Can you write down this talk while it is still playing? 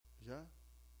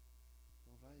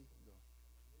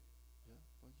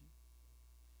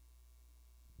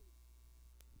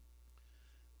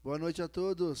Boa noite a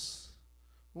todos.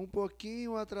 Um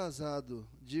pouquinho atrasado,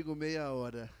 digo meia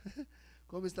hora.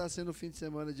 Como está sendo o fim de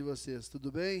semana de vocês?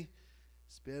 Tudo bem?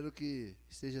 Espero que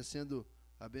esteja sendo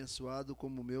abençoado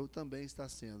como o meu também está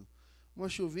sendo. Uma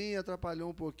chuvinha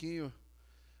atrapalhou um pouquinho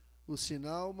o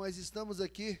sinal, mas estamos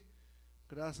aqui,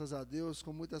 graças a Deus,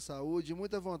 com muita saúde,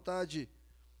 muita vontade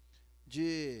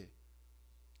de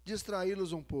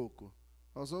distraí-los um pouco.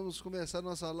 Nós vamos começar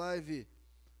nossa live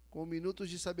com Minutos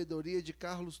de Sabedoria de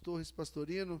Carlos Torres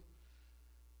Pastorino.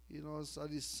 E a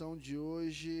lição de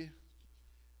hoje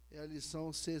é a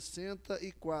lição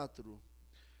 64.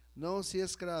 Não se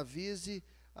escravize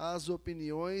às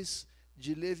opiniões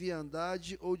de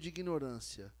leviandade ou de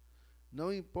ignorância.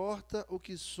 Não importa o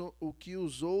que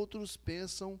os outros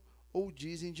pensam ou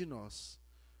dizem de nós.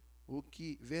 O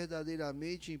que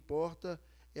verdadeiramente importa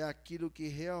é aquilo que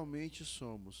realmente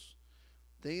somos.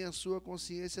 Tenha sua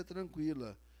consciência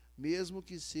tranquila, mesmo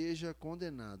que seja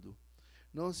condenado.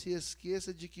 Não se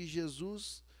esqueça de que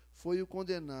Jesus foi o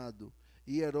condenado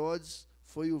e Herodes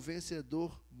foi o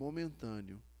vencedor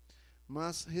momentâneo.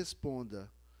 Mas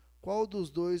responda, qual dos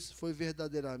dois foi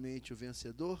verdadeiramente o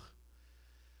vencedor?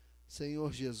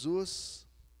 Senhor Jesus,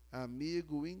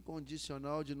 amigo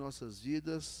incondicional de nossas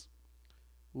vidas,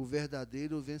 o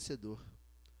verdadeiro vencedor.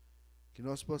 Que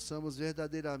nós possamos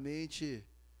verdadeiramente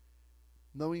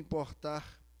não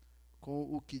importar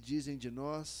com o que dizem de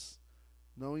nós,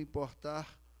 não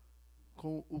importar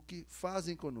com o que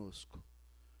fazem conosco.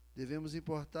 Devemos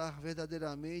importar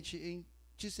verdadeiramente em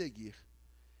te seguir,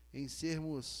 em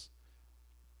sermos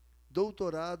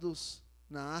doutorados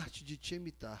na arte de te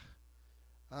imitar,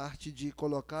 a arte de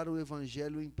colocar o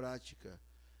Evangelho em prática,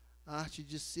 a arte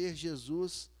de ser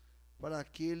Jesus para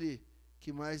aquele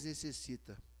que mais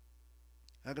necessita.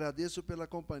 Agradeço pela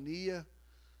companhia,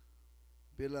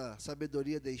 pela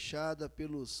sabedoria deixada,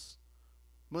 pelos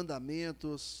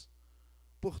mandamentos,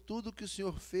 por tudo que o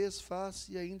Senhor fez, faz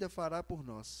e ainda fará por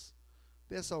nós.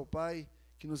 Peço ao Pai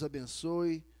que nos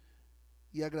abençoe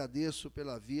e agradeço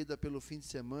pela vida, pelo fim de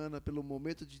semana, pelo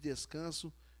momento de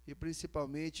descanso e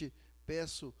principalmente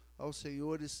peço aos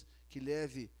senhores que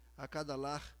leve a cada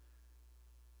lar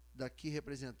daqui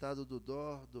representado do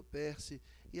Dó, do Perse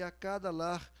e a cada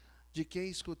lar de quem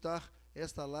escutar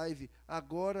esta live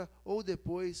agora ou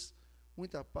depois,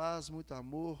 muita paz, muito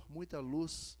amor, muita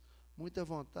luz, muita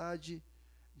vontade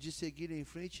de seguir em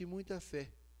frente e muita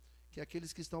fé. Que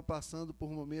aqueles que estão passando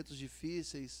por momentos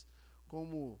difíceis,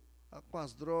 como com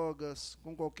as drogas,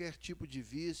 com qualquer tipo de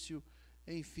vício,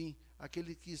 enfim,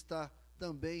 aquele que está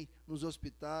também nos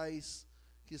hospitais,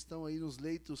 que estão aí nos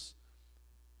leitos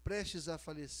prestes a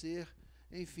falecer,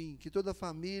 enfim, que toda a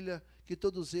família, que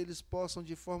todos eles possam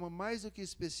de forma mais do que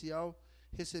especial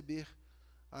receber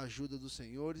a ajuda dos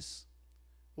senhores,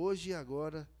 hoje e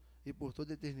agora e por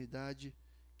toda a eternidade,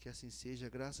 que assim seja,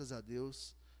 graças a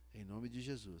Deus, em nome de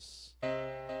Jesus.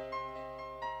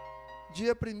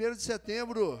 Dia 1º de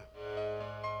setembro,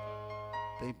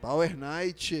 tem Power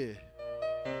Night,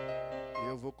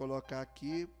 eu vou colocar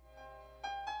aqui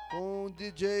com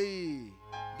DJ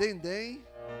Dendem,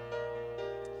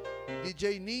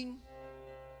 DJ Nin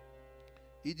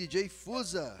e DJ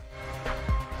Fusa,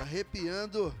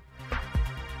 arrepiando,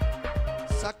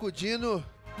 sacudindo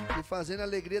e fazendo a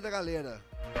alegria da galera.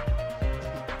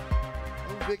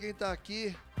 Vamos ver quem tá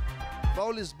aqui.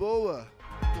 Val Lisboa,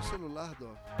 o celular,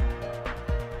 Dó.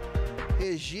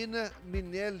 Regina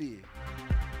Minelli.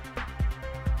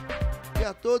 E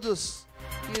a todos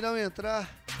que irão entrar,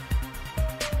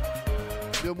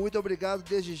 meu muito obrigado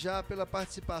desde já pela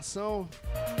participação.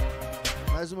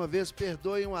 Mais uma vez,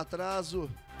 perdoem um atraso,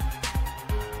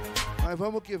 mas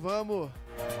vamos que vamos.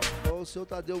 O seu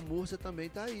Rodrigo Murça também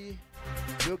está aí,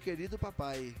 meu querido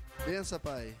papai. Bença,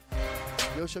 pai.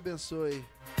 Deus te abençoe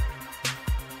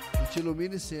e te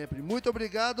ilumine sempre. Muito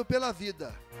obrigado pela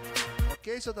vida.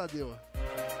 Ok, seu Tadeu?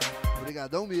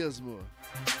 Obrigadão mesmo.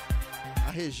 A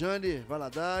Rejane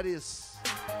Valadares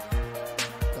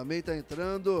também está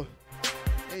entrando.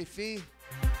 Enfim,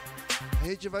 a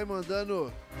gente vai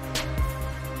mandando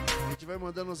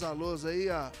os alôs aí,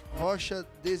 a Rocha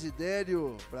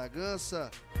Desidério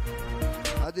Bragança,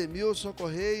 Ademilson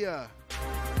Correia,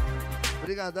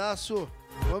 brigadaço.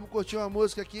 Vamos curtir uma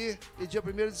música aqui. E dia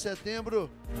 1º de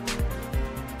setembro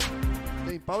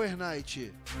tem Power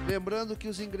Night. Lembrando que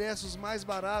os ingressos mais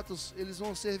baratos, eles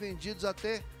vão ser vendidos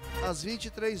até às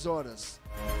 23 horas.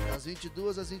 Das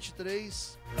 22 às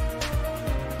 23,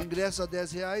 ingressos a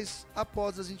R$10,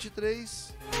 após as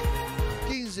 23,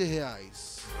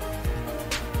 R$15.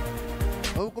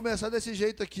 Vamos começar desse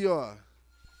jeito aqui, ó.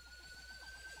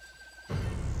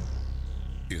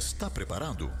 Está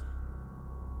preparado?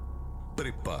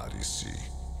 Prepare-se.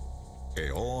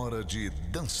 É hora de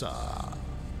dançar.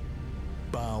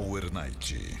 Power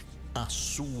Night, a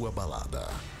sua balada.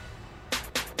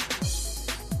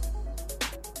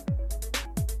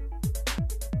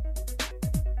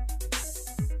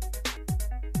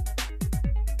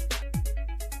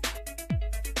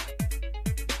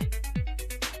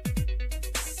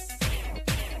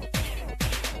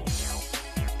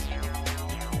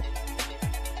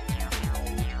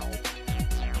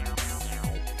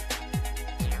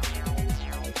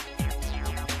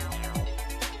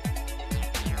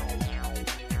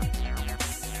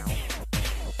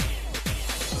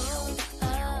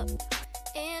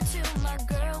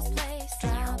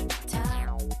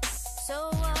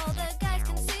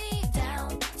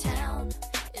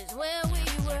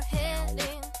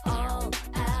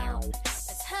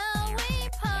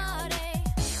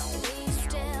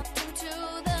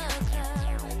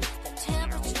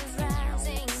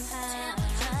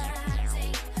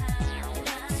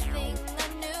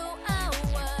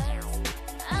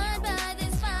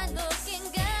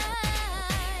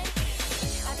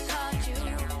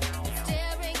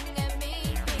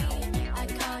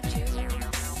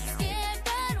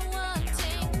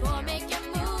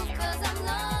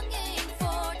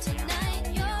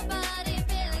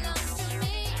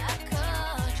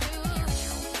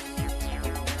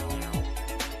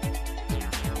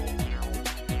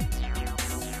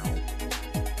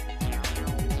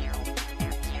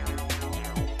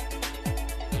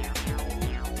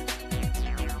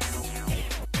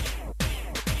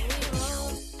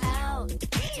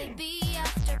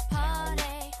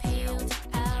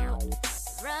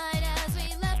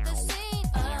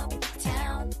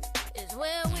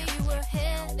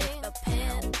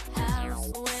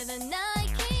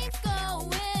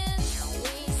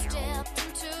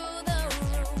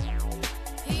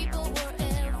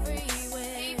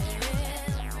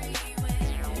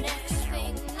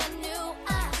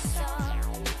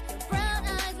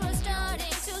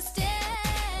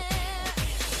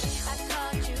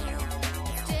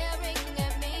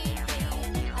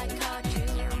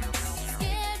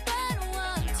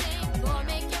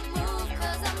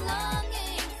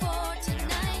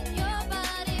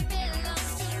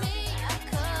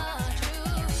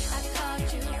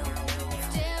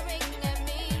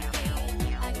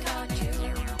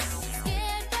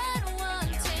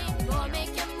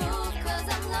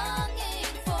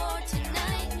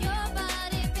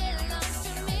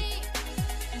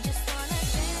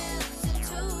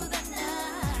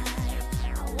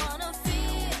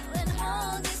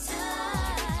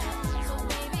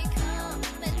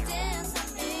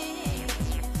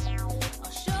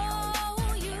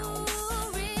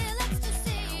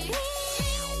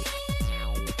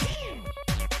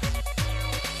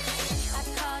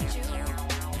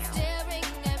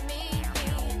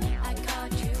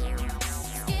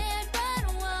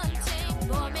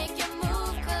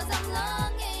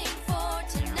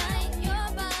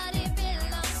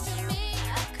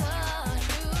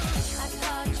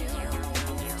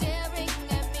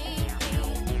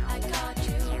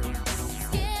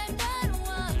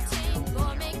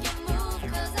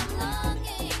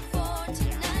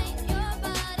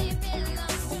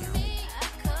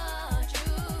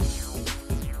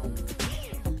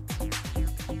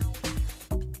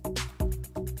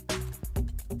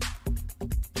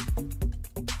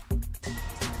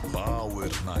 Power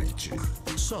Night.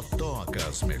 Só toca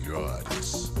as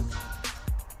melhores.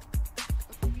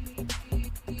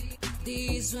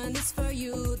 This one is for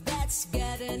you that's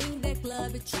getting in the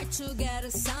club. Try to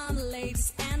get some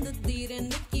ladies and didn't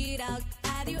make it out.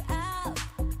 Are you out?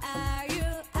 Are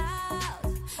you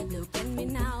out? Look at me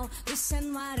now,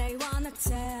 listen what I wanna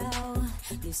tell.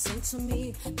 Listen to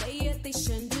me, pay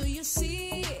attention, do you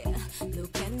see?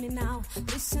 Look at me now,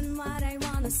 listen what I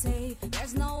wanna say.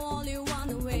 There's no only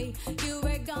one way, you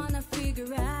are gonna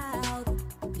figure out.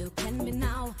 Look at me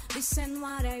now, listen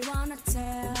what I wanna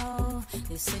tell.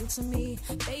 Listen to me,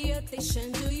 pay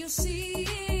attention, do you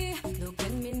see? Look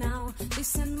at me now,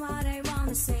 listen what I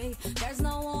wanna say. There's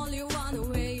no only one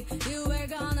way, you are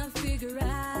gonna figure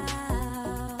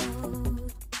out.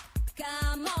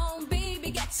 Come on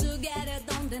baby, get together,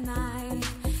 don't deny.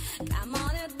 Come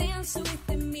on and dance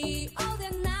with me all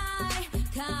the night.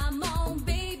 Come on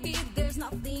baby, there's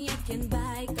nothing I can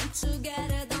buy. Come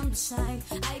together, don't be shy,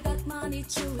 I got money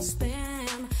to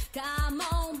spend. Come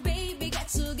on baby, get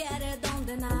together, don't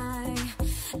deny.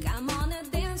 Come on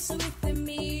and dance with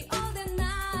me all the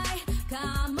night.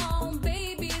 Come on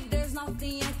baby, there's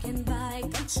nothing I can buy.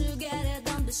 Come together,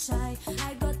 don't be shy,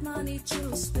 I got money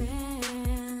to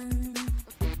spend.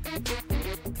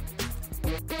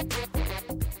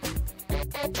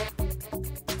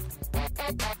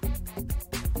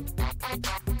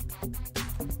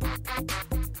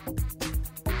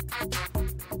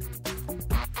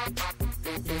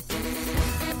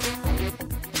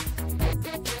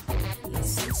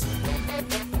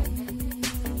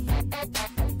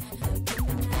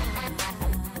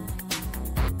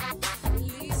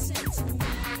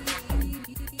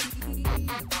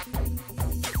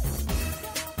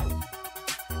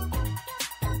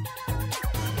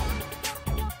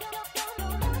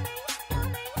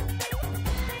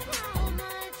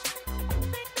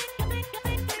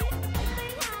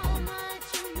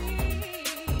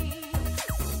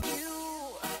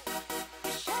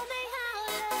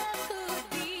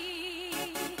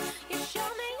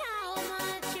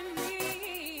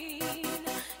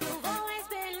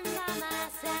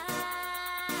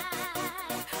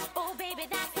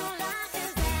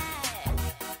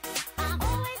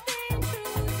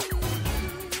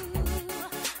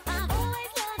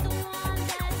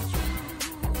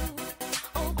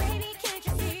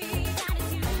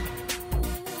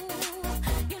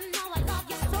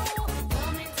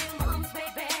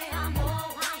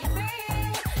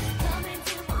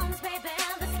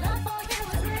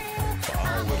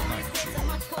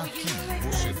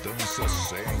 dança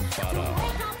sem parar.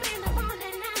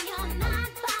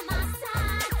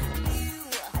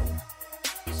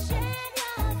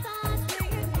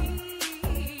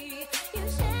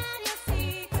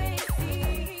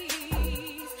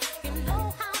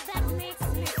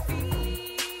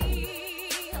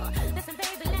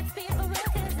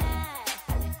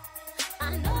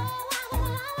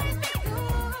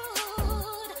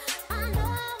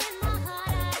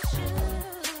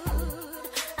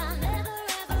 I'll never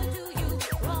ever do you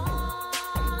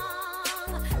wrong.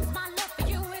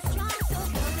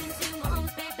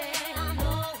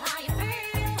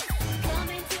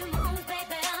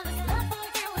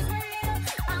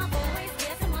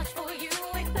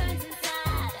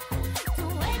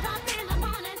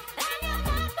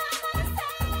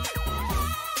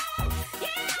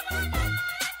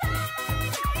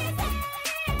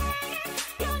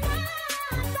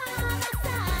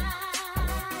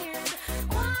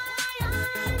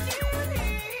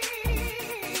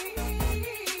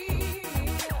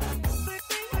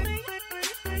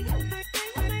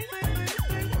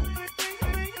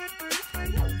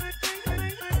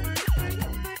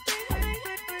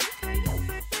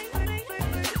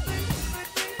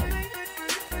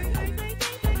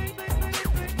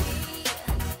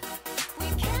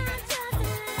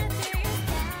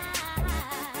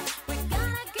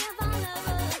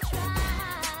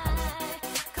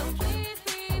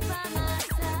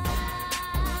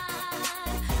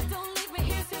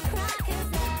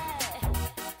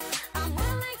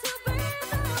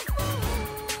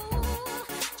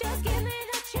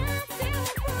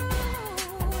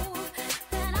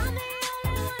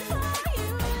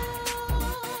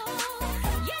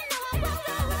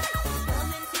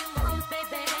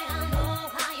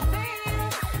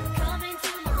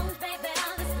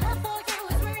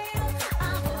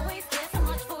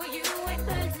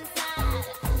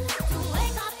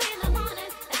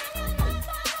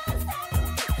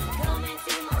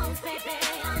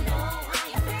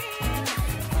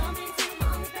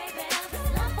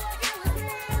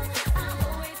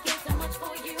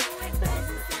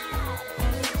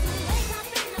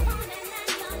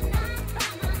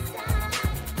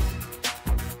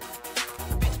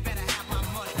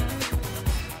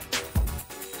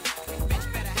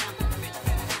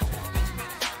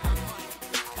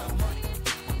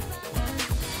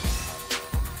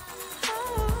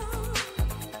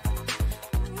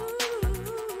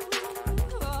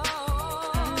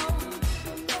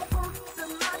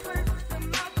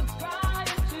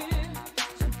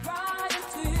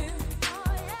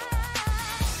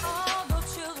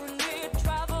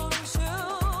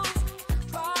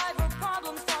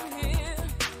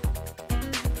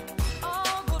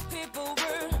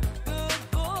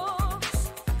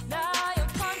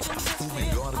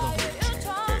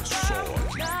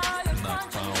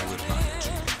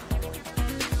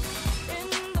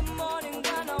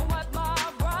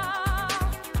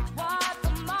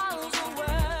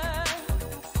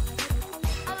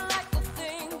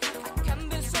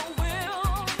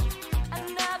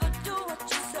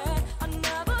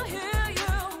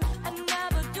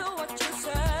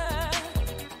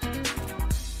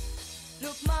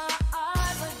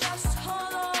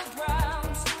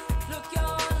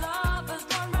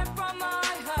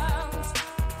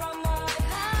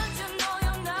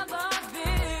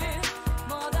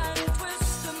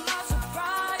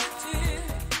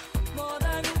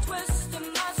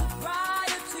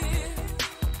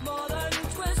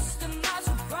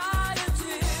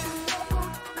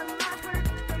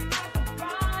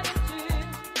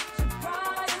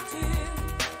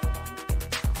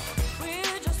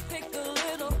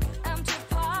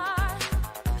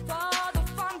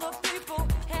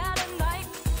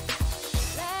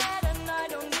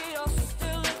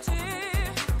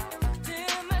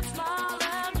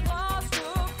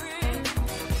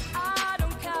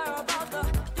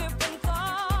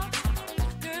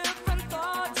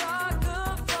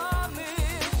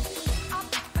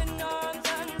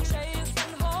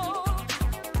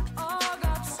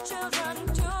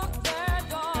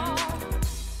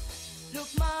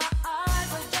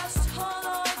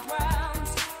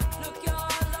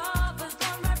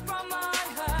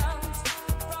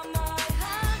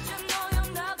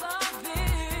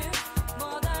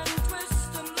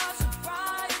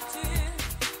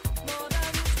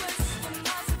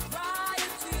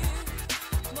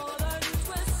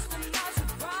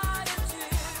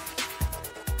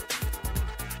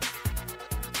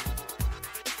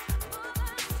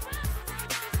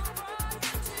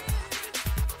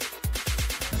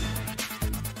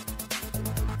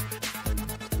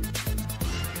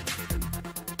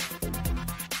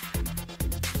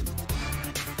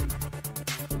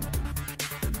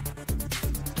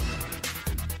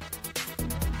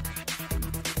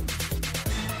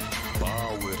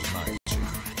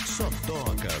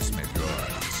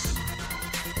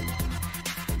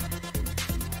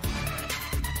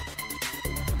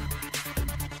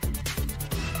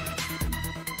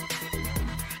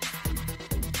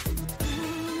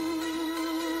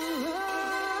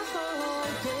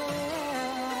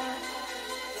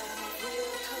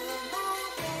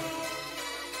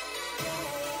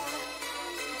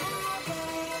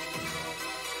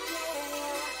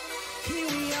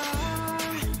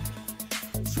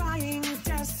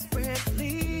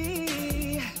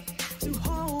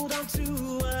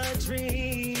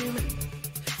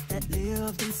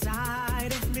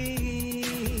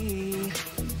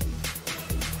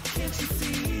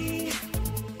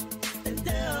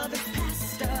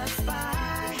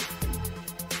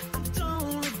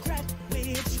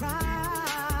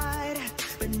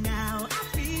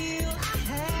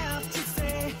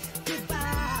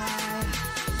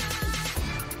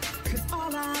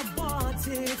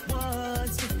 wanted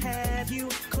was to have you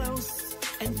close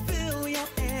and fill your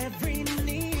every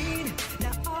need.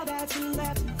 Now all that's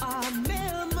left are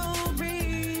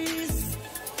memories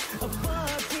of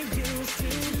what we used to.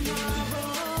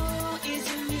 Tomorrow is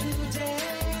a new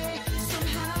day.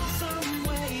 Somehow, some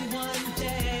way, one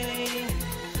day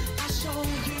I'll show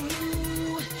you.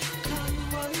 Come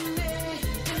one day,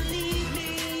 believe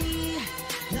me,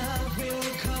 love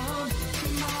will come.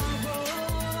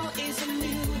 Tomorrow is a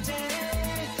new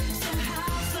day.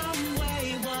 Somehow, some way,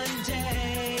 one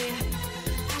day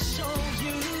I'll show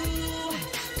you.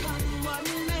 Come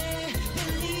one day,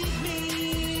 believe me,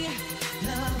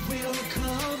 love will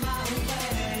come our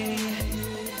way.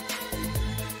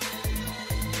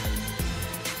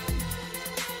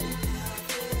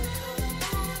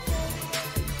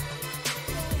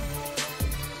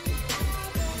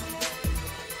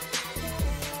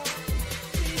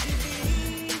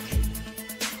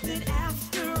 That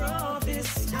after all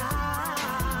this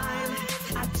time,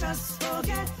 I just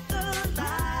forget the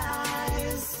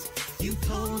lies you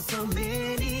told so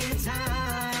many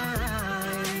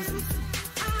times.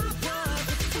 I was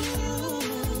a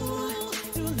fool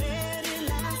to let it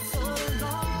last so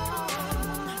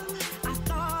long. I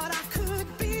thought I could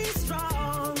be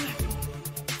strong.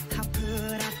 How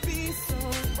could I be so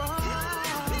wrong?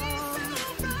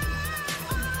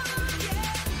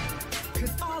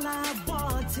 Cause all I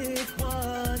wanted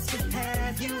was to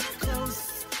have you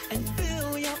close and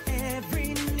fill your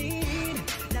every need.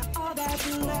 Now all that's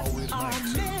left are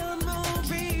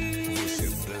memories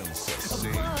Dança of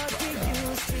sem what we parar.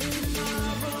 used to.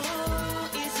 Tomorrow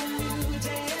is a new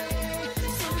day.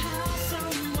 Somehow,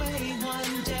 some way,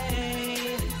 one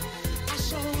day I'll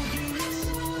show you.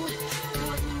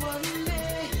 Come one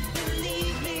day,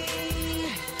 believe me,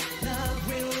 love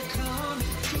will come.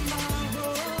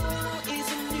 Tomorrow is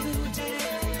a new day.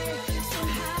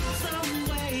 Somehow, some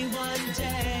way, one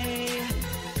day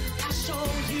I'll show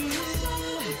you.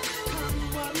 Come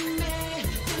one day,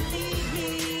 believe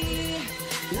me,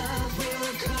 love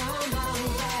will come our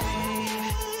way.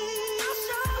 I'll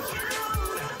show you.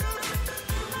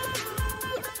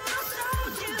 I'll show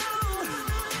you.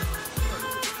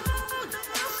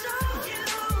 I'll show you.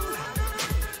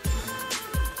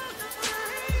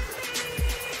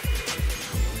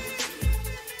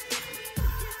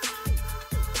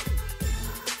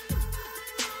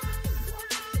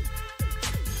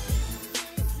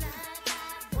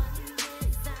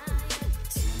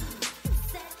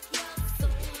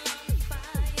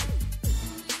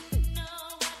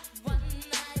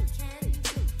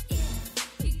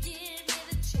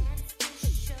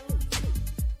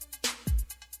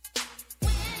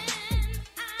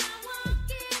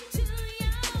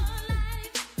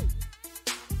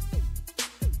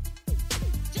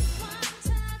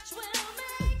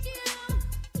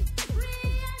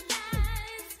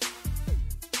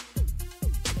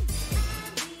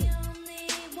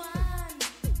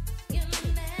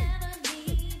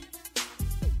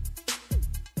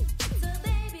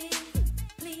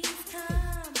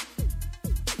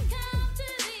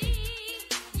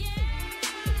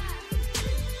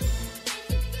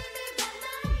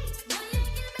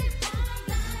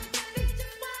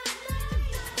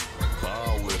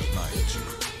 Power Night.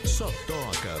 Só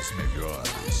toca as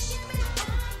melhores.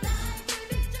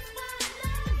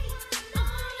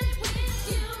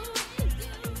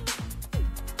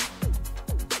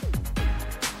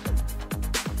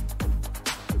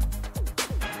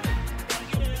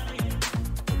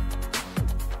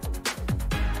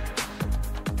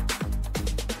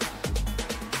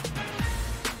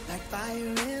 Like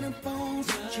fire in her bones,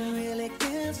 she really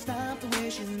can't stop the way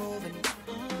she's moving.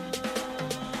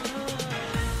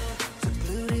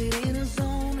 Secluded in a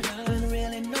zone with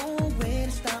really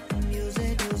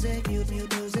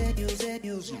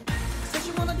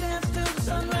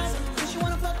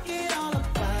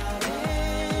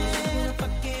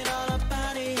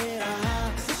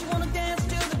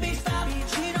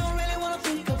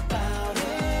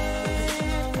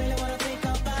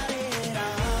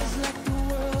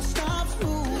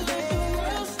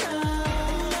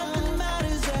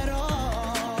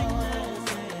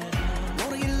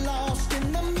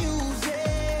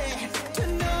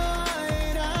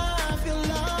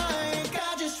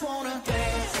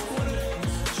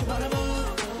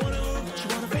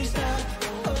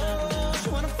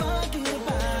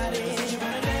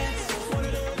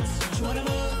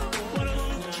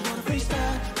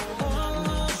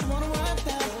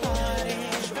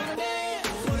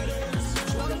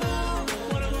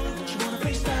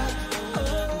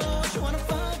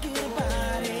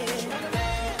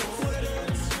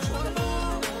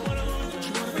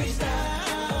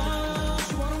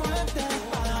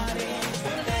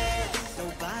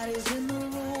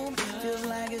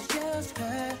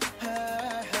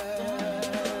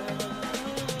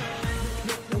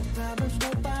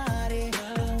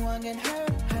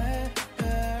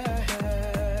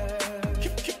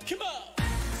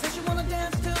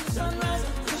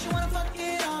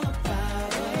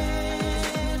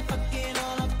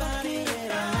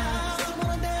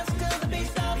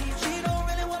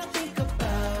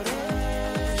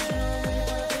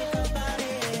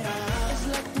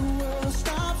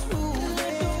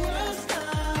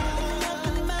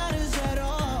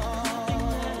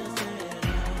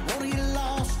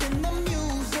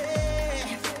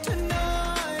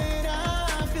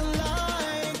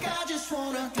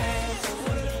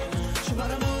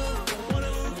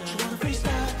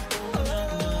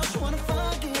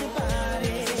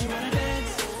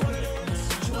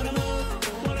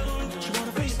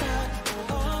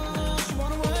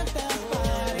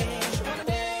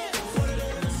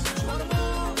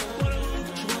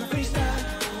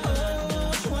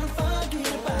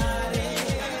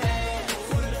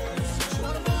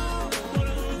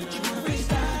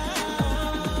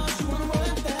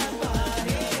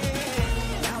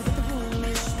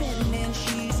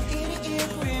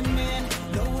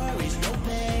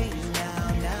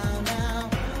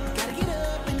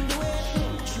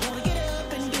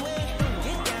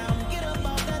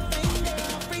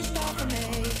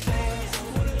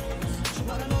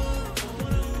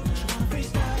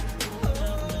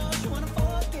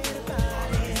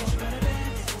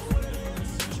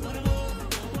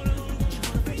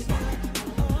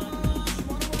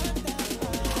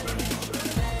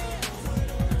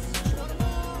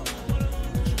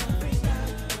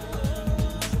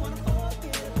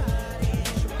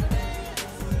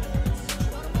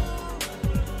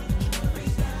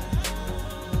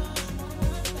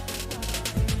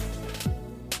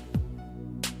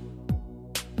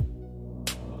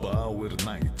Power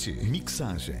Night.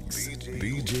 Mixagens.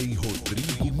 DJ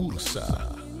Rodrigo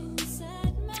Murça.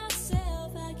 Inside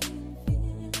myself, I can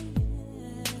feel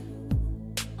it.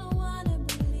 I wanna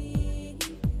believe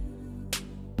you.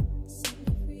 Set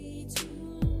me free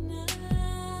tonight.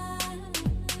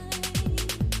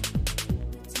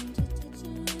 Pretend to touch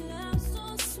your love so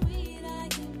sweet, I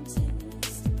can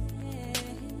taste it.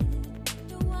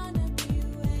 Don't wanna be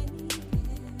waiting.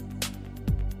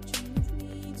 Dream with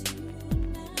me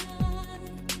tonight.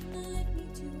 Let me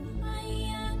do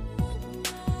higher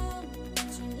now.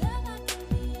 To love I can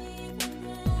live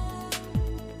without.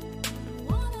 I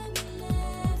wanna be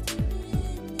left in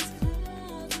this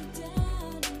cloud of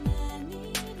doubt, and I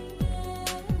need you to let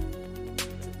me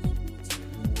do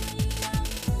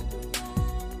higher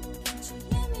now. To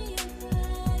hear me and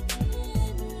cry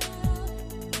again now.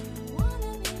 I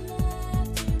wanna be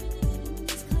left in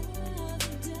this cloud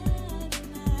of doubt,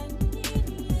 and I need you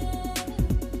to let me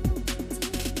do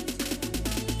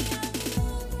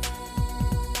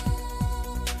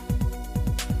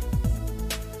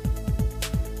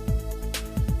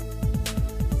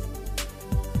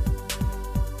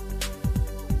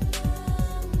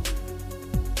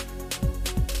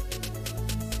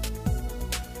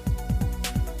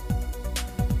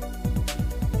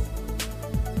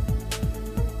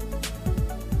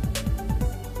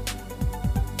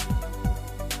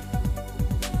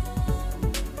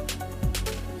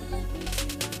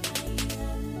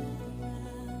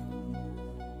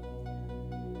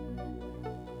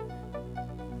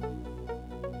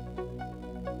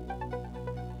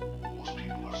Most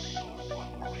people are so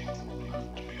ungrateful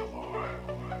to be alive.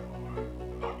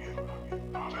 Not yet.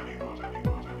 Not any.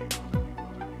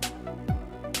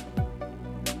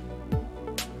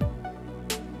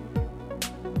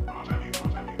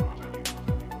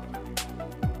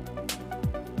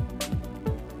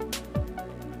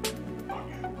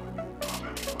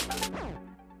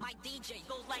 My DJ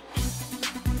goes like this.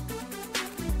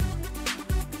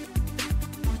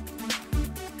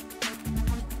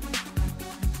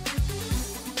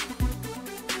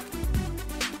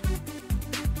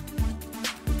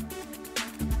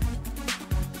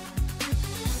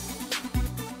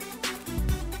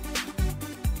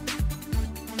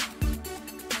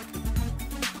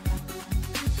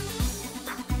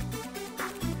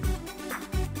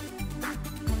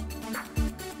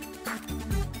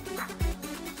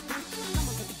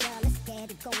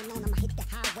 Going on, I'ma hit the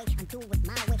highway and do it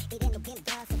my way. It ain't no game,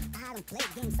 girl, so I don't play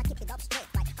games. I keep it up straight,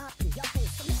 right up in your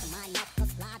face. So make your mind up,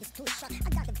 cause life is too short. I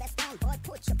got the vest on, boy,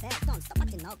 put your belt on. Stop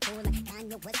acting all cool and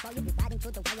Kanye West, while you be riding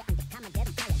through the wire and the camera get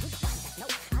on fire. You don't want that, no,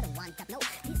 I don't want that, no.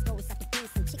 These goes up to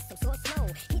things and chicks so slow.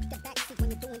 Hit the backseat when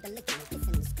you're doing the licking,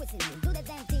 kissing and squeezing. Do the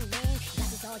damn thing, man.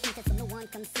 Glasses all tinted so no one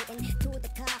can sit into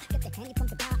the car. Get the handy from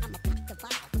the bar, I'ma pack the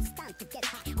bar. It's time to get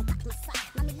high, on back my side.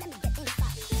 Mommy, let me get inside.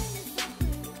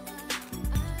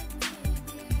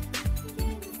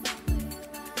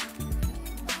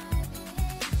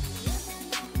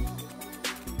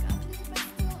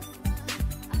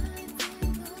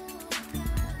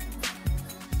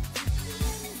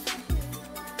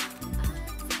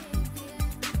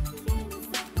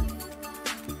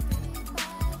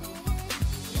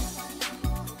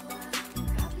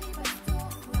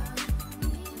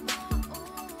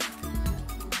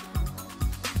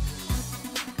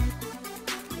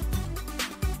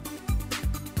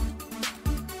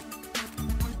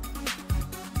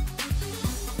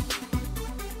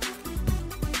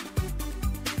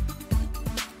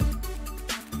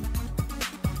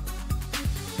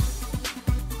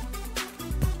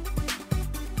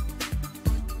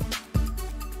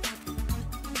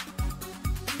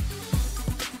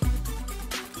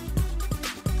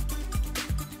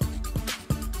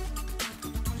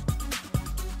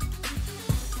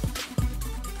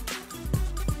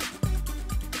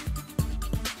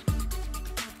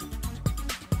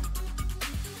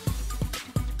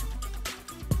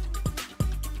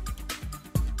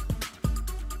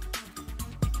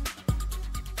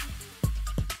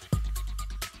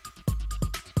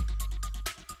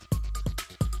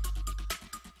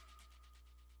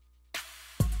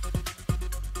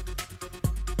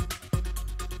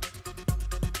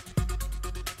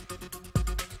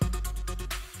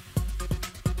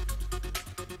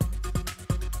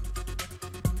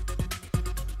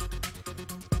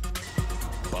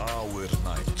 Power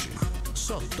Night.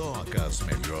 Só toca as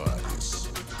melhores.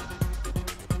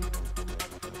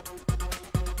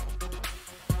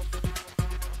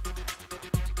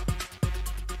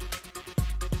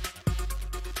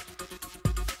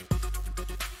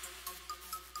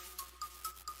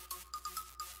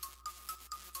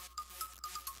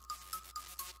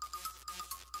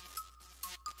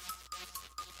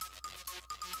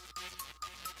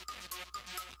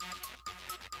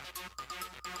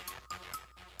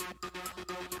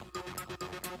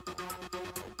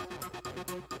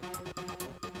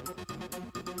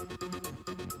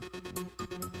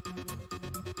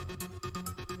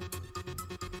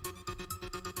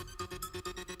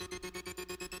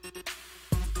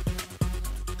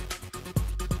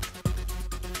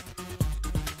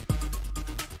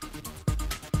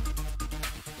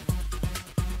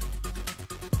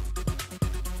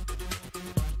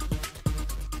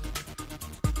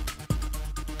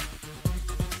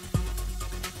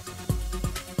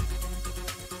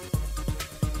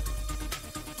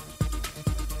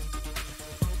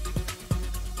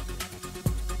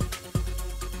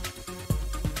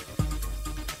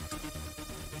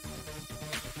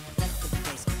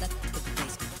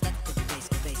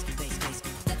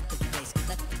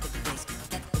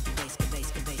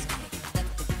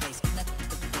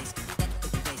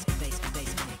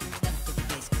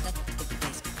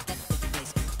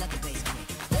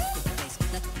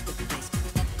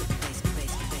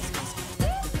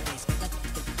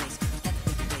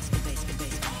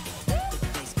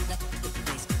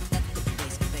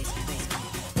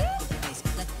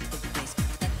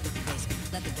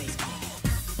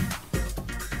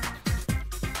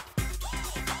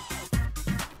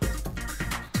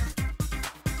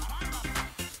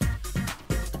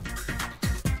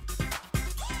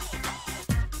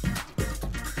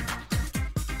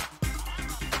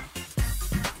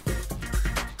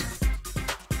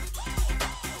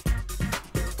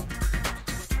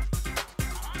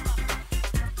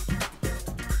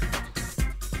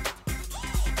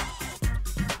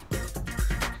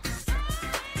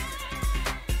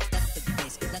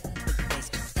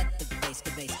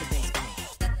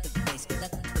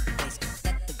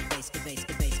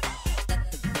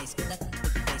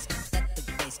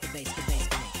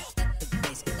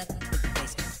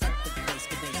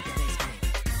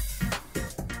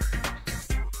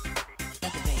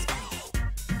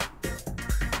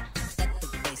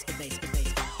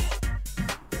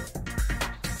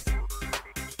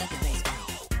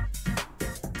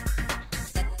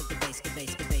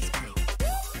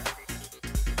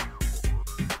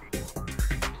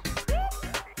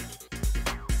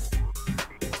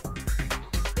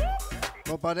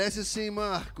 Comparece sim,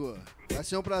 Marco. Vai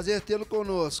ser um prazer tê-lo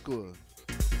conosco.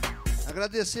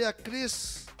 Agradecer a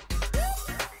Cris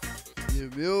e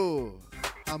o meu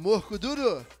amor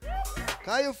Kuduro,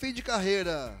 Caio Fim de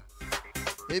Carreira,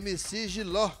 MC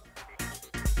Giló,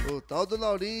 o tal do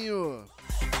Laurinho,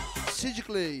 Sid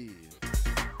Clay,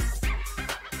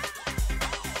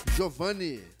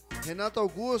 Giovanni, Renato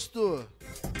Augusto,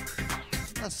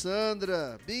 a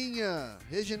Sandra, Binha,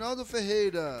 Reginaldo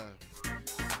Ferreira,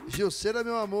 Gilceira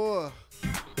Meu Amor,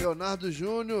 Leonardo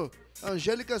Júnior,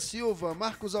 Angélica Silva,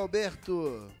 Marcos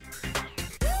Alberto,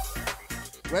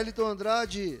 Wellington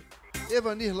Andrade,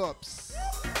 Evanir Lopes,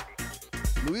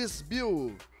 Luiz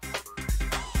Bill,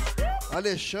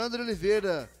 Alexandre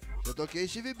Oliveira, eu toquei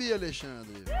Steve B,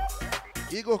 Alexandre,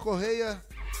 Igor Correia,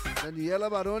 Daniela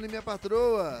Baroni, minha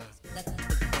patroa.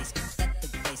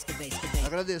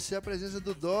 Agradecer a presença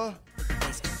do Dó,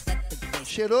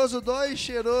 cheiroso Dó e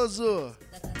cheiroso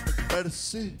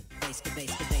Percy,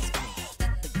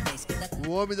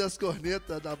 o homem das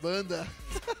cornetas da banda.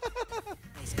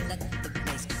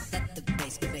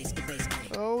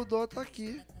 Oh, o Dó tá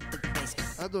aqui.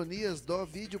 Adonias Dó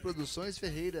Vídeo Produções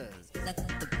Ferreira,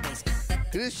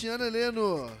 Cristiano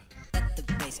Heleno,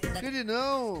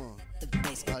 Quirinão,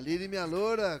 Aline Minha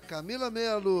Loura, Camila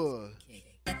Melo.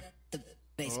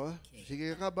 Ó, achei que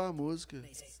ia acabar a música.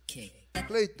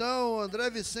 Cleitão, André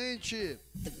Vicente,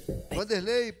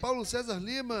 Vanderlei, Paulo César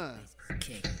Lima.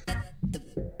 Quem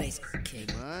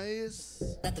mais?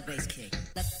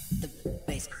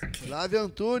 Flávio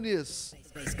Antunes,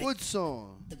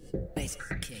 Hudson,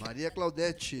 Maria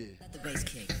Claudete,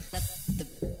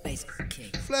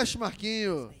 Flash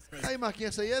Marquinho. Aí, Marquinho,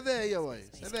 essa aí é véia, uai.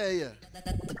 Essa é véia.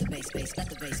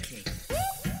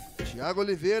 Tiago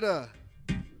Oliveira.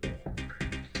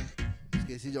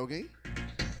 Esqueci de alguém?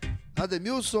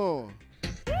 Ademilson,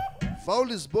 Val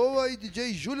Lisboa e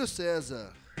DJ Júlio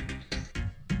César.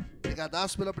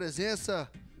 Obrigadaço pela presença.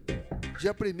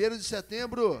 Dia 1º de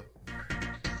setembro,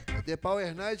 vai ter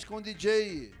Power Night com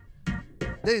DJ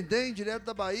Dendem, direto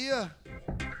da Bahia,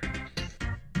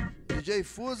 DJ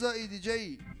Fusa e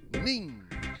DJ Nin.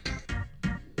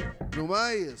 No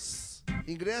mais,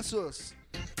 ingressos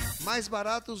mais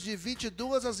baratos de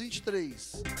 22 às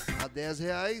 23, a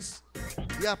R$10,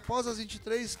 e após as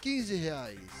 23,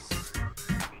 R$15.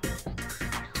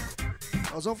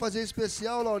 Nós vamos fazer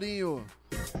especial, Laurinho,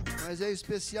 mas é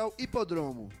especial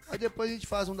hipodromo. Aí depois a gente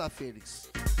faz um da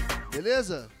Fênix.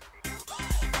 Beleza?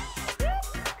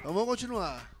 Então vamos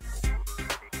continuar.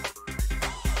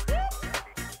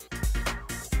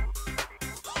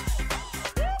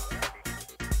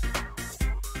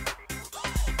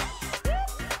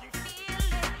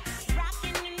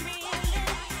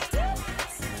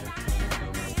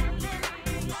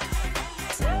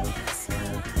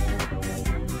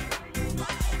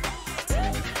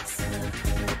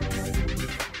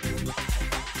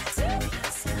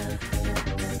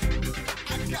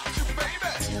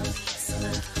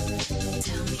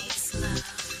 Tell me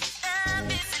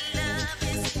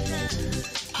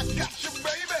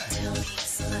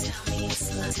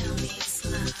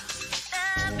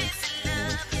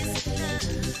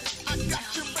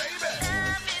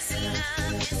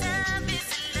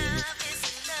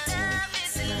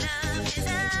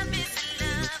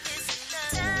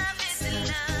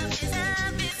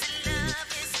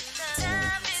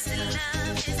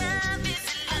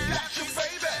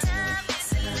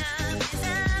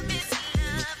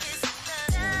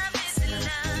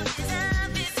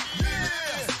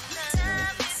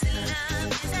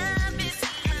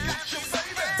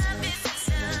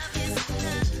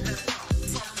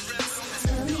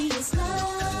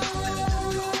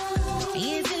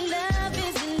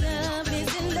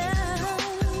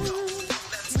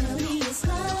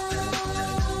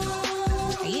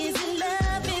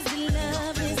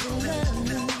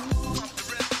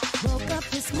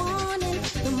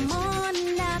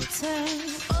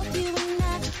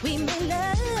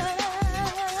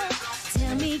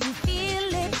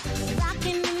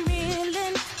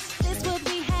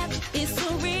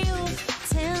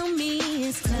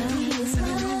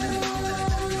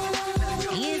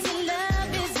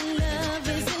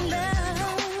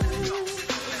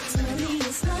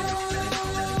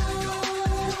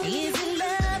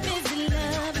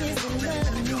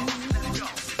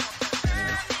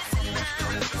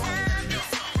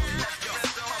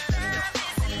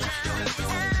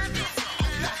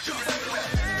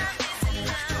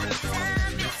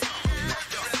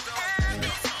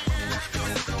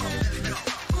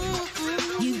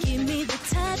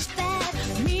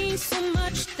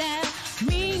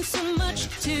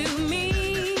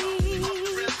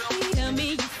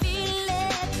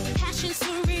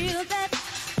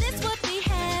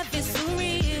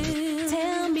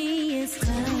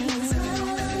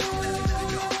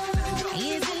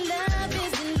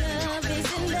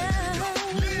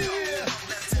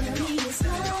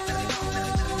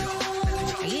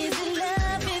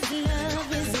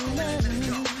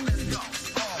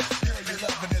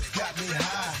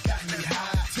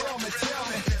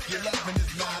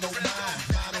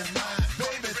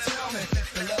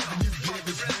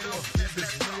if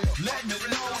it's real. Let me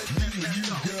know it. Me and you,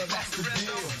 girl, that's the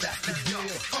deal. That's the deal.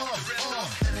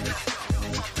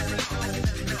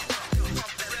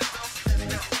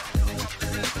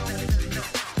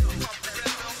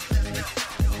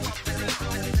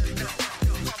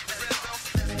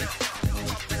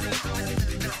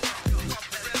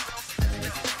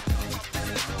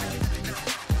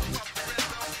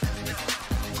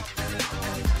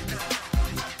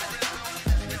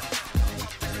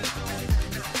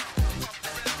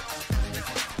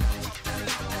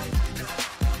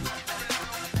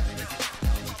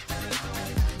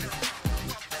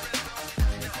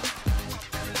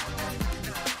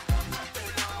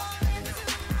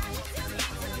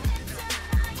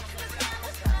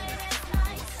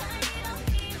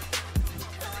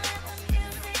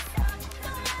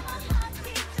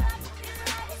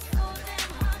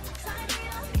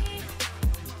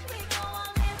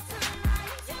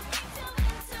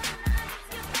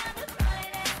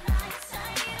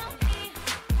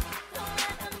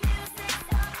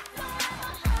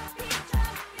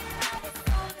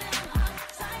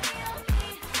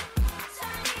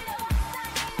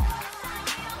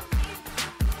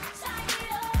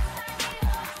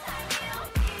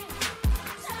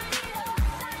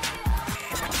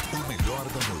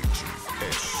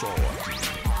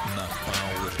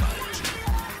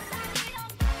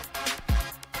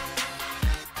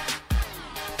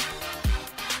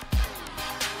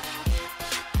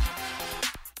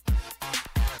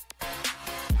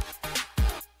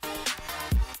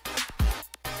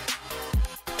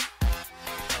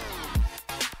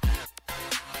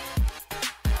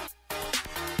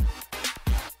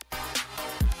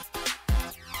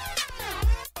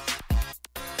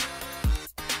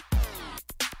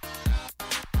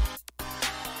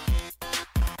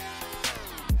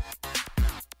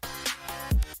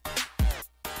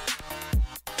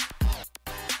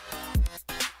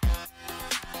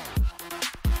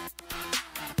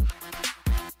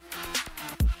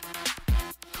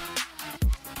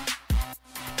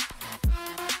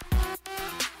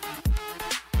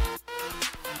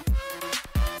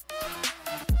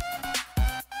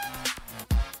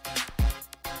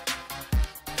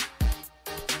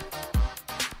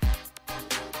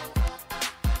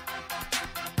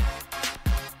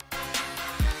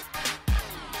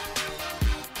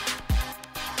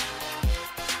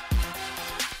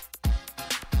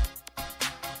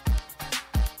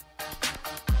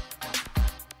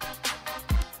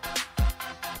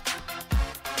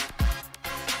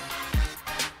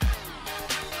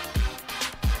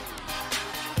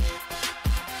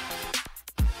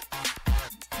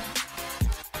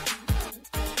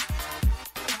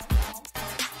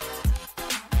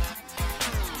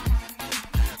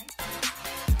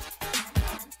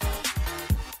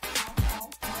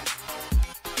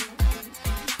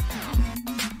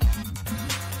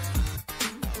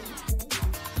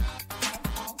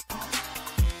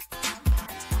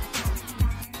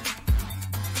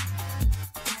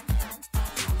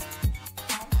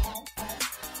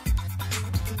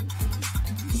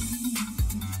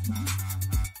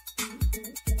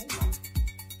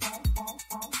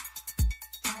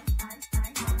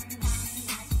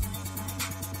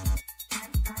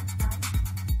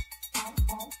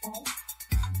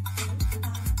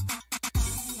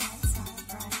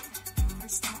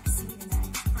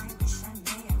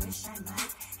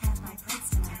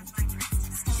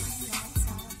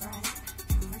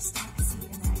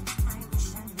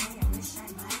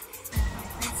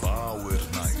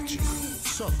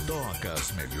 Só toca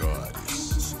as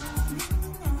melhores.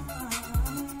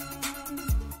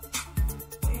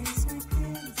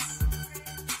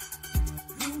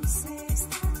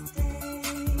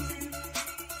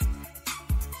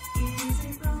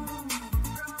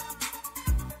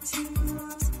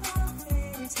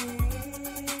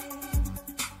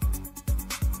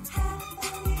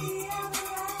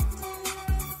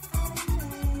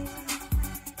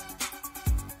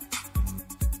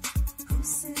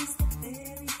 Since the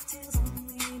fairy tales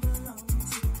only belong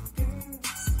to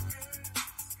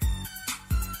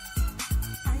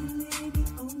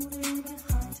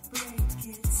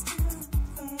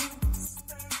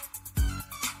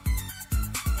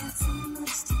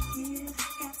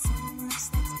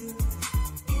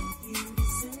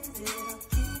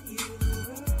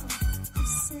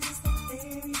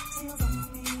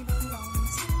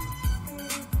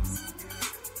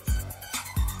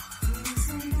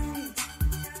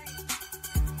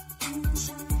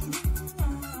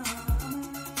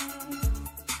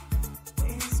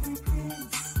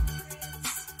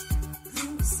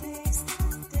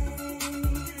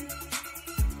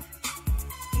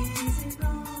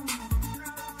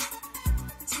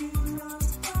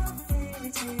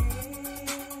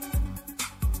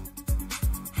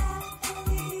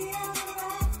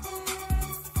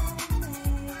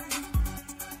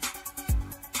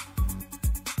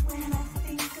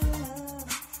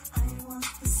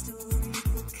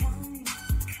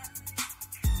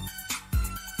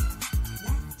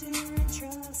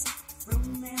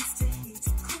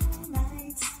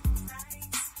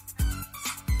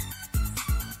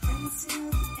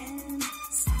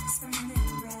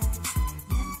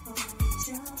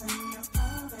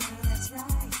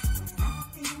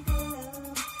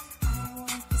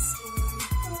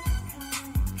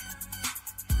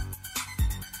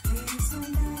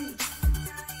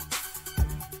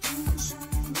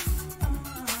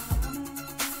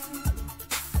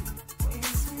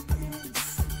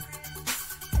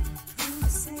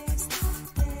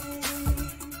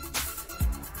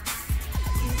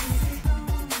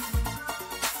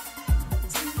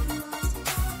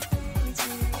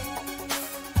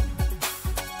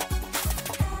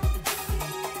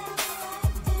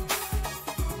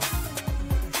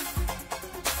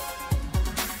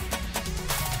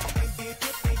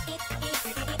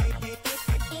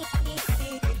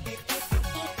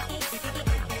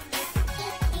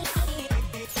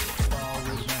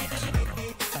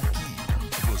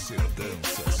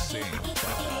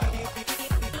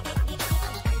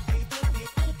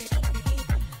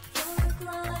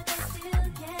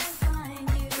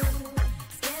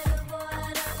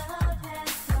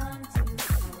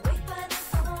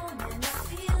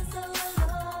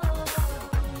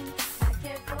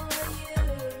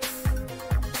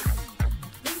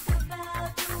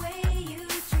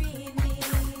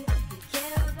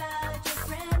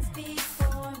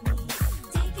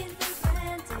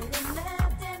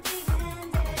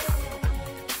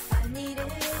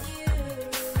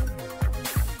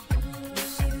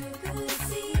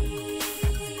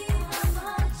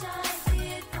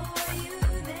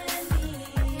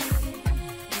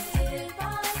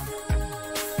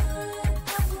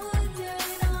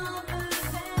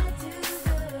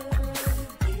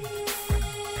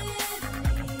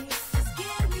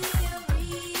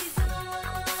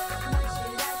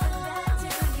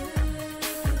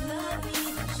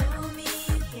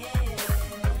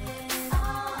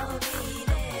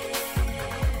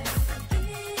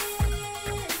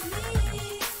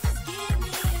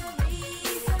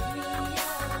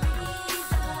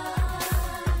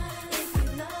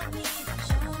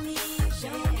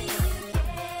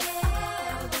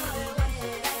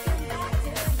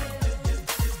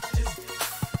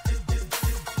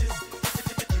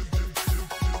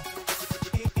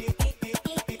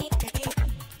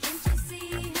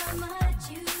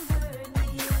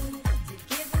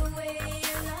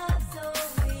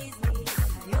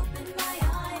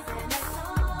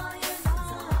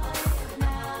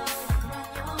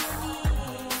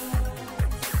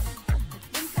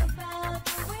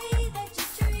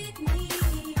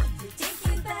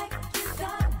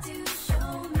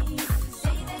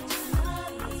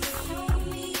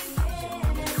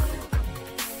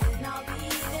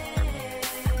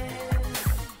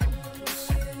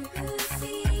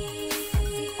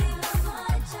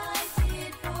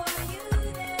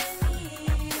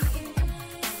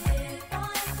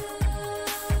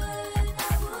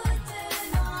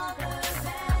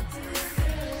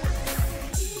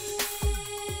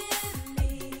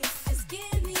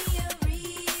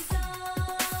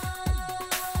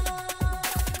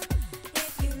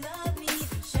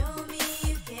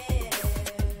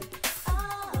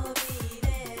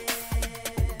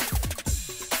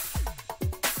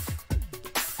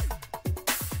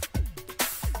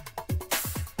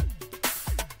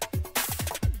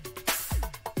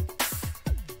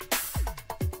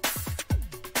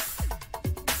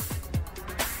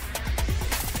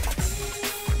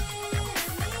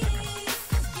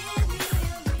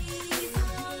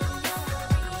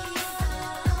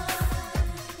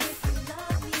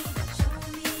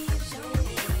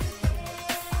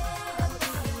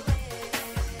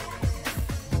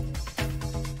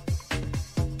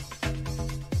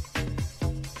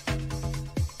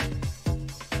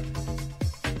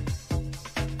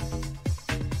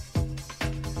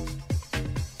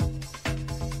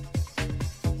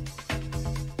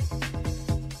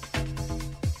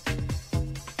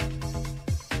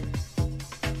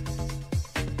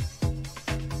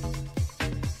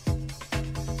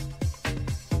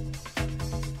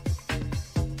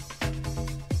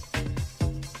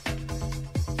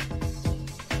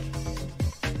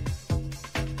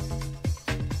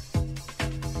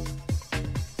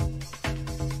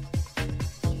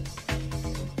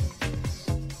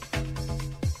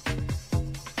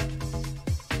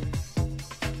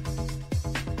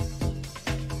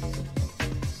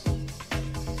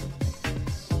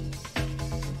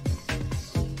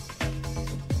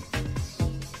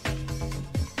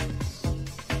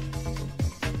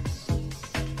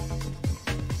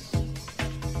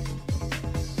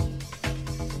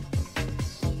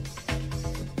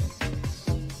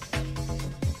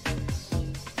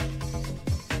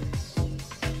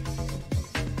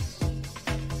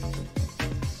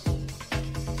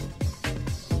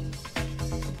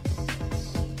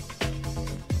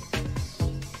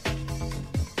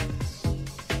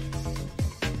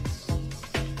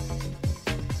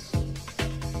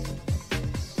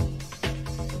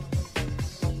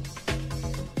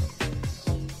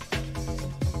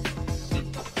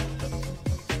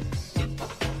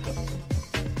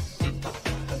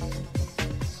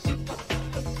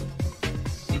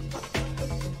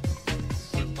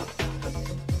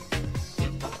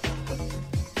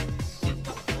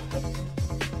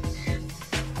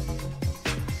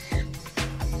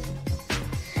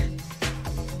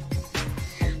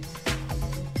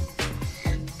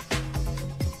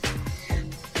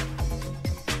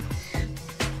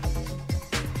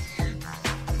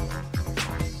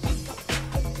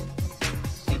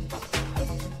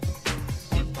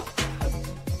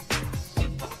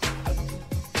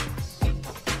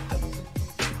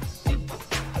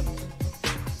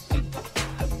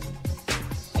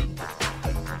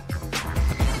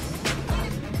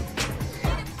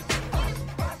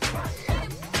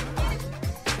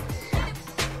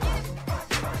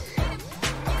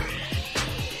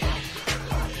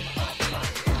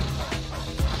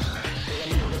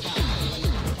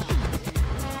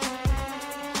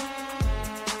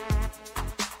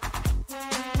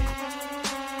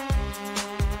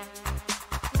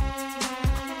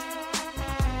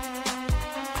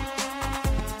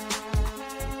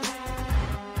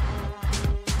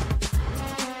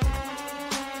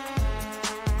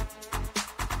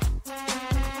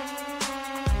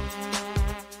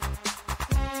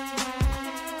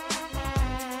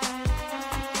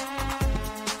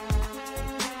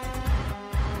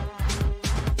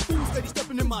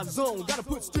zone. Gotta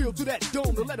put steel to that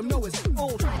dome to let them know it's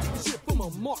on. Try to take the shit from a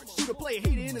mark. Shoot a player,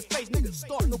 hate it in his face. Niggas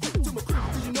start no quicker to my crib.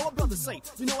 Cause you know a brother safe.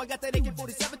 You know I got that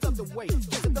AK-47 tucked away.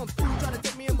 Get a dumb fool trying to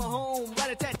take me in my home.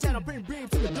 Right at tat, I bring beam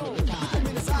to the dome. Put them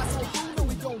in his eyes, so fool, know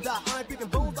we gon' die. I ain't picking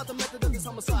bones about the method of this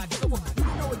homicide. Cause I want you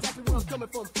to know exactly where I'm coming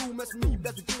from. Fool, mess with me, you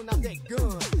better dealing out that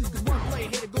gun. Cause one player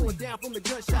hit it going down from the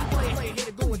gunshot. Player hit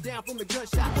it going down from the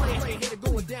gunshot. Player hit it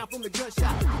going down from the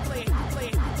gunshot. Play,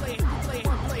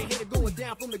 one player hit it going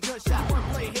down from the gunshot. One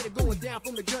player hit it going down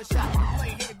from the gunshot.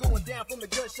 Player hit it going down from the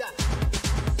gunshot.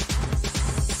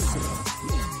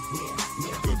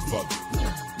 Good fuck.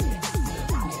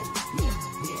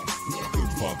 Good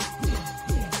fuck.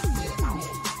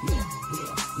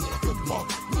 Good fuck.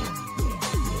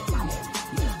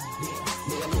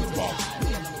 Good fuck.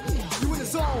 You in the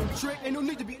zone, trick. Ain't no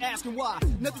need to be asking why.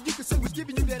 Nothing you can say was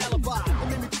giving you that alibi. It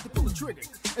made me think to pull the trigger.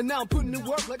 And now I'm putting in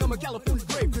work like I'm a California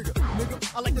grave digger.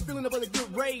 Nigga, I like the feeling of a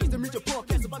good raise. To meet your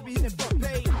punk ass about to be hitting that front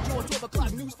page. Join 12 o'clock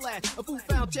newsflash. A fool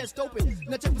found chest open.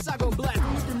 Now check the side on black.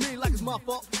 Don't look at me like it's my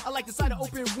fault. I like the sight of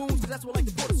open wounds, cause that's what I like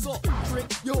to put assault. Trick,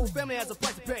 your whole family has a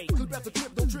price to pay. Clip after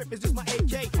clip, don't trip, it's just my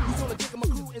AK. Who's on the dick of my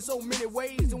crew in so many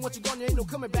ways. And once you're gone, there ain't no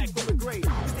coming back from the grave.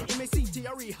 It's the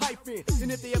MACTRE hyphen.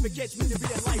 And if they ever catch me, to be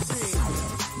that life in.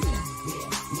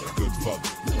 Good fuck.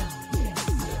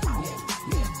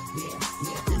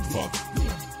 Good fuck.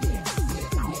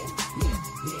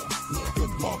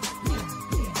 Good fuck.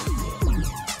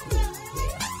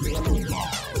 Good fuck.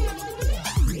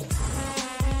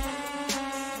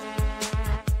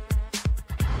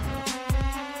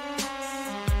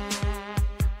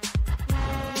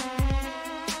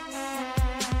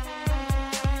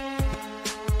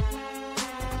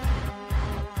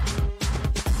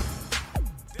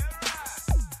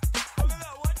 Hold it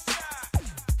up,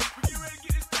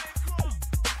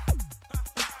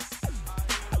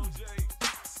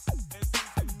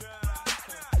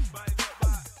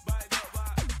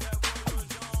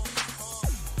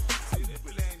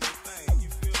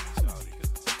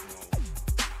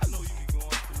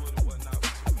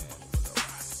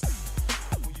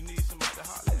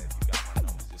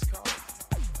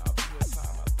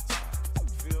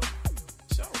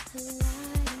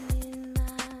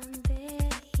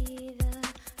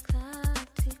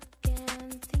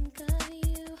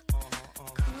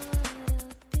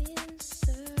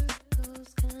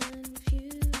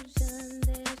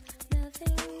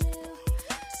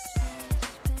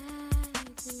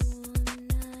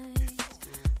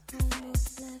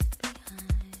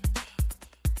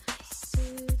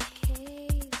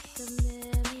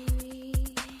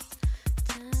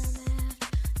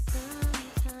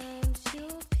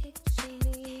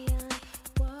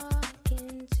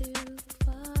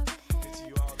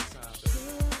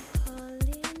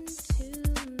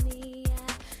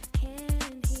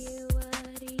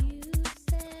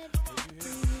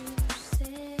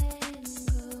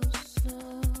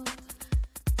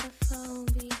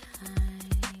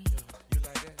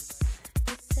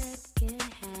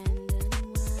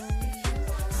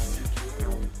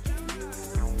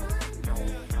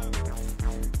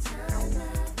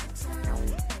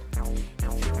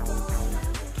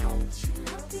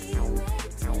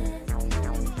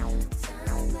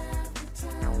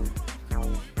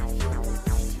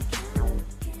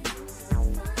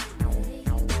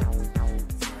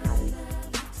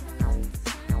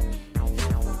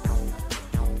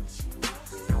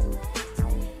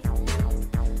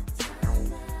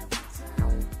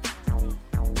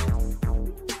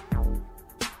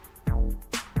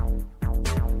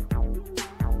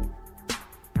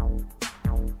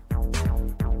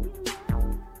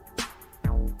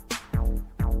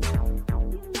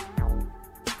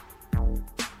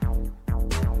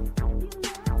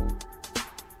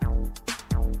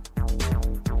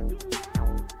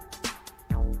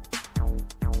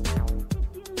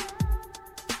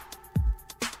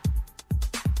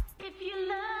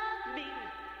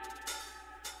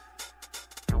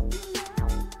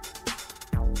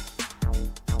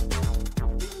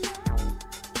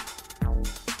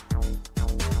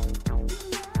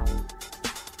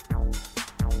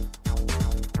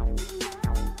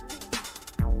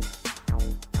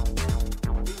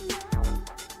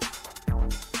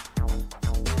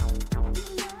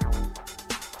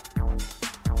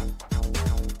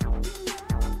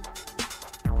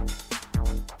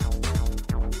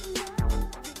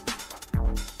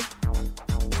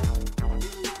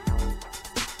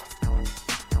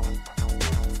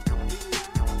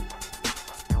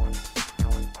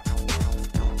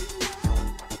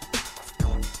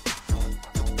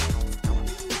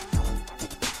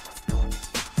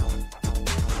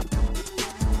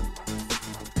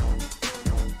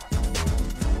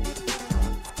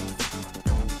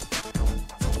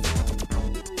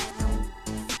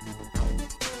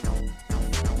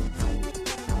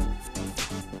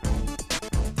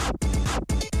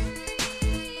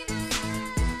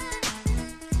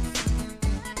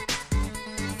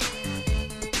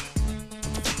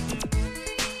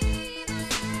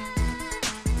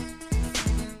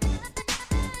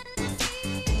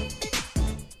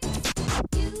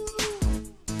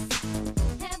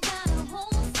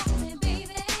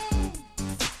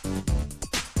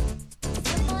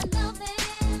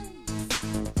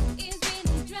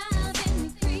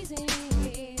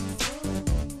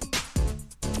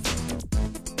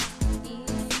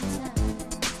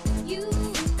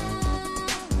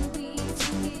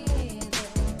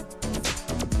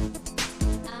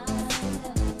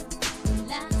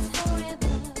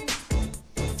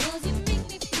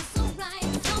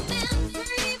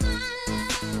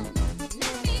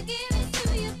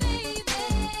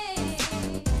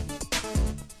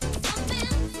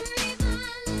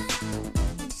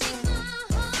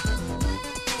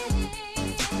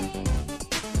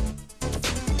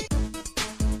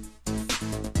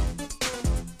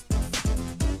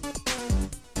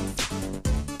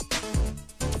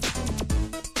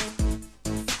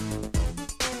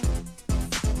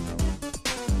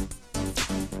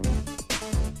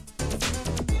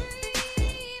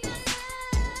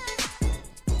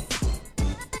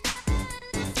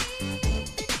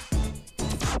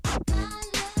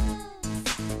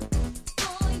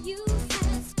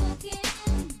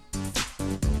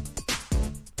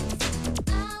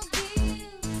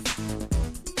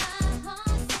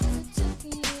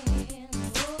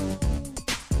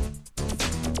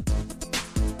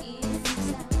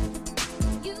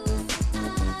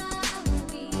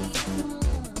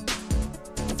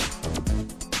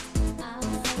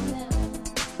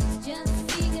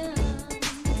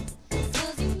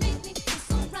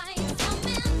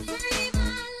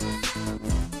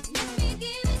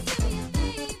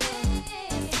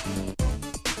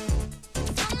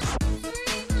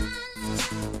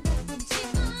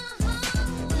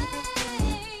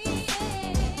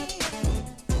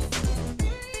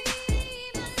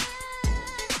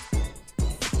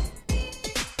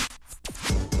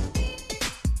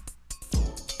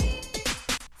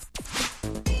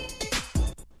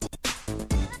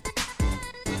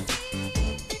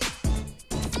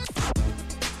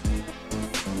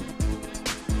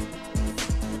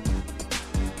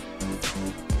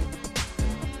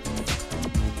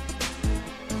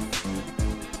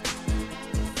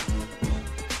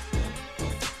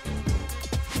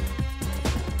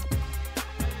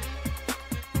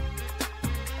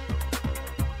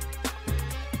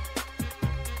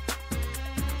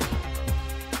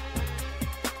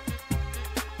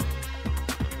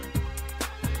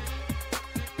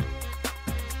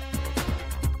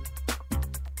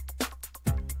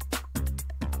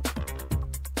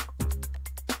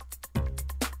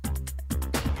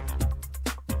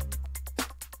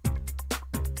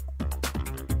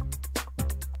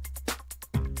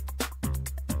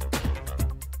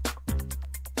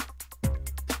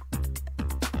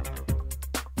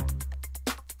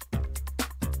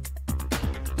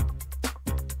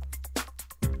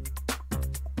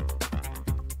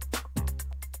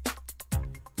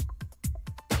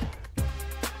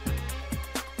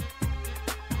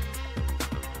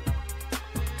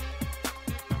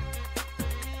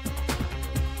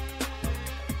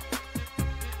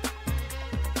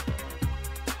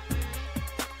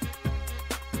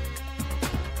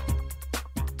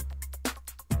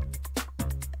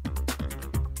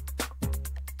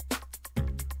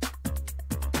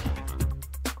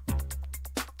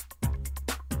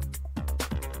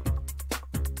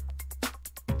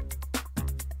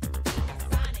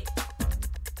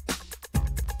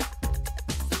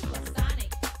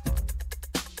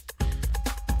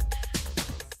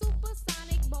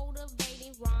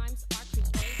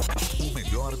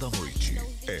 melhor da noite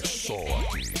é só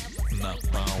aqui na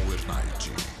Power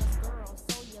Night.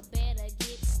 So you better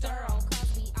get sterile,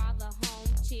 cause we are the home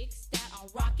chicks that are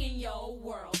rocking your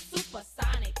world.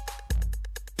 Supersonic.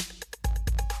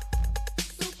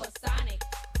 Supersonic.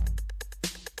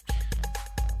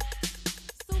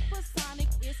 Supersonic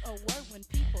is a word when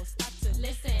people start to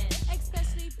listen.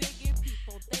 Especially bigger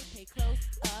people, they pay close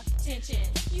attention.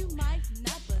 You might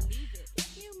not believe it,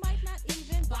 you might not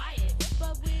even buy it,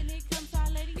 but when it comes to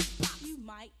our lady, you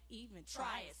might even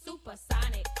try it.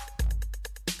 Supersonic.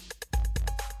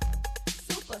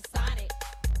 Supersonic.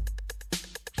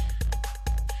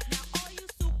 Now all you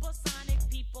supersonic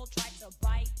people try to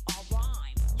bite our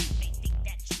rhymes. You may think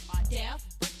that you are deaf,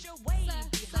 but you're way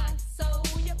behind. So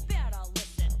you better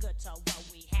listen good to what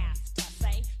we have to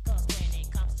say, cause when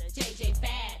it comes to JJ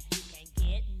Fad, you can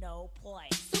get no play.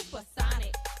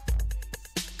 Supersonic.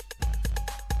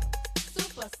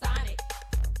 Supersonic.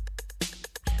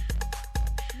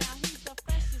 Now he's the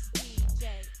freshest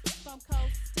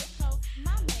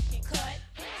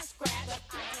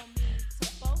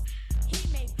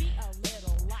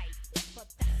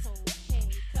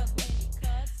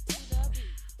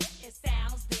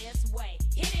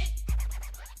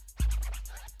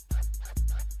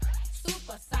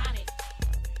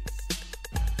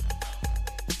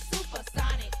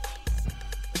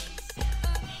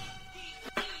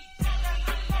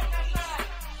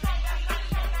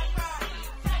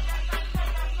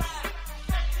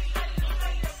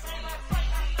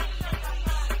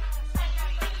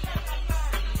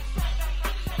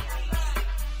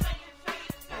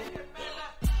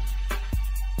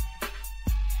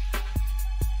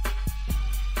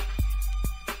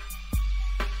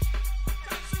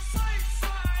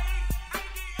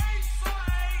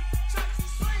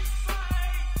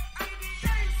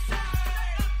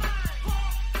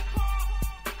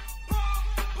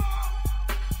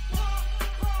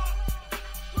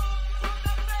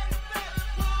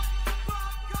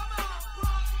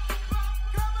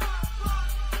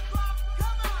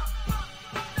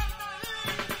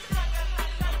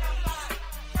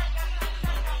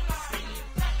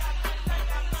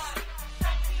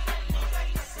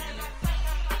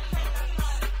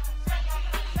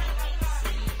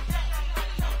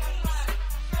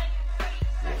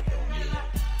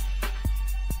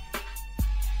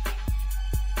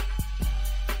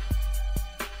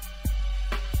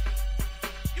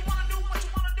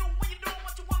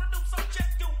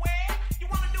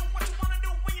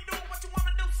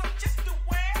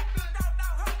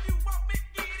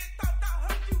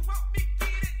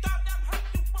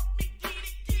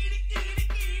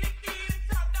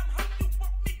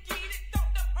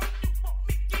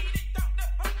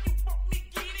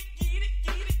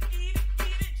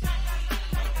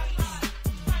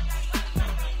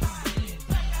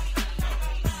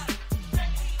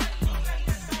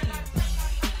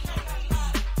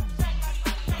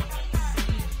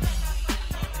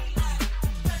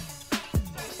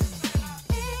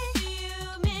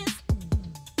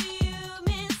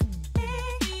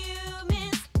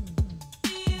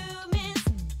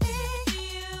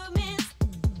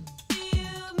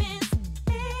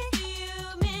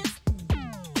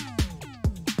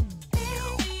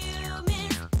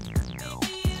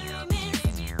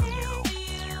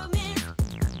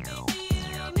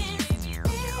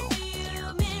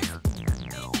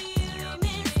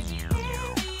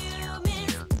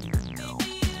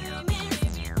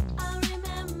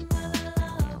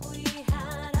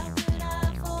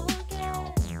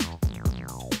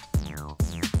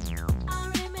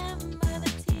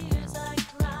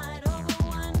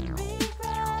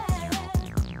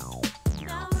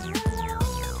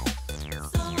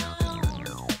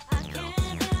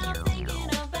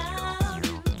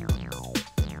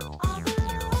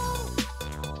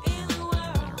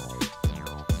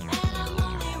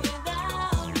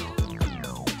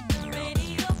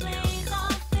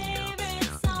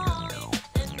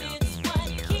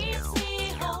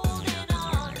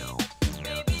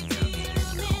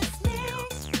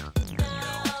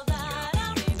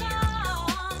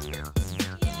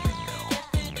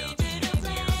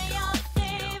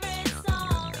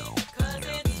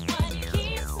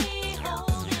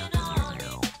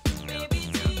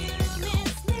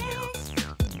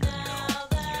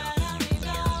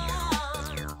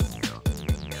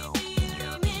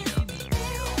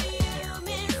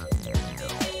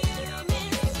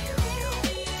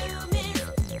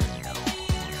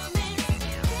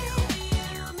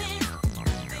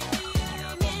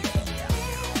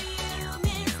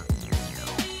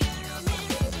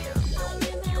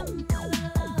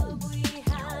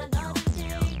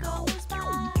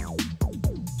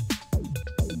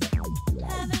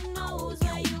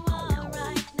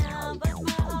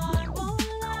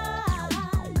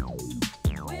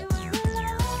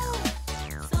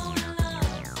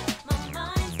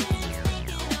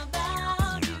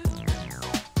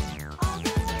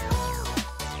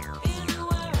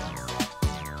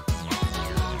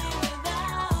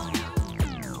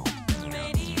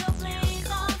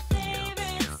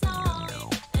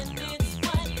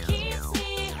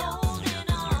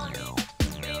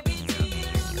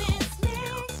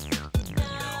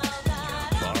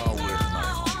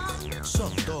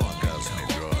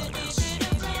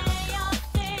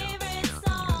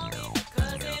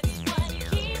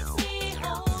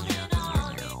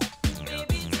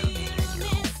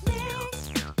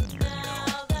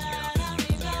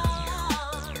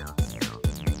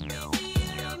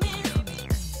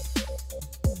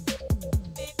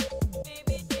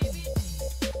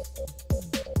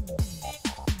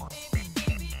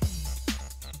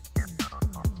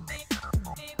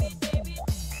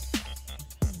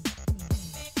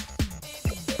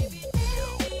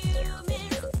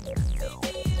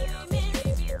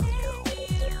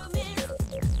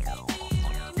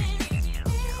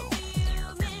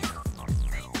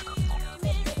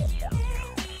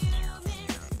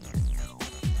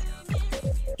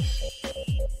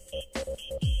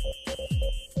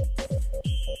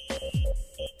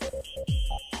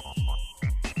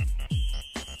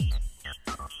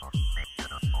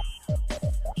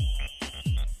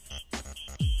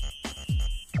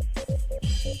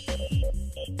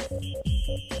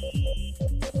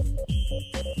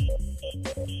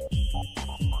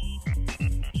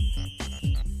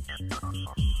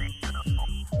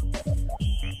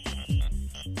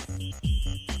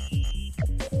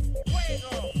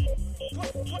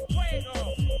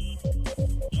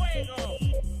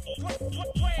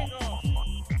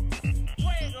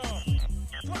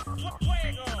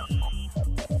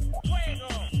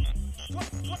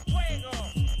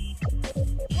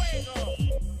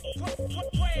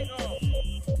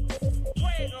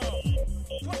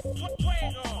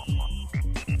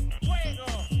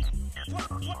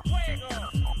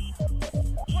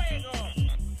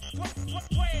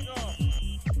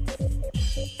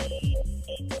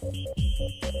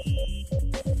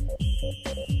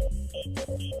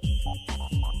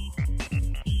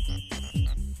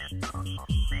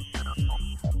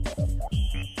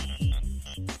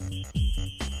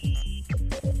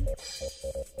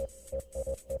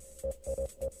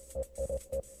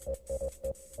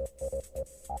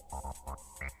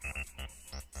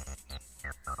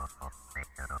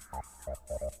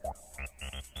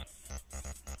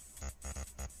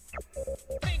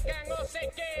Brincan o se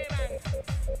quedan.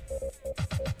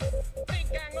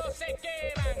 Brincan o se quedan.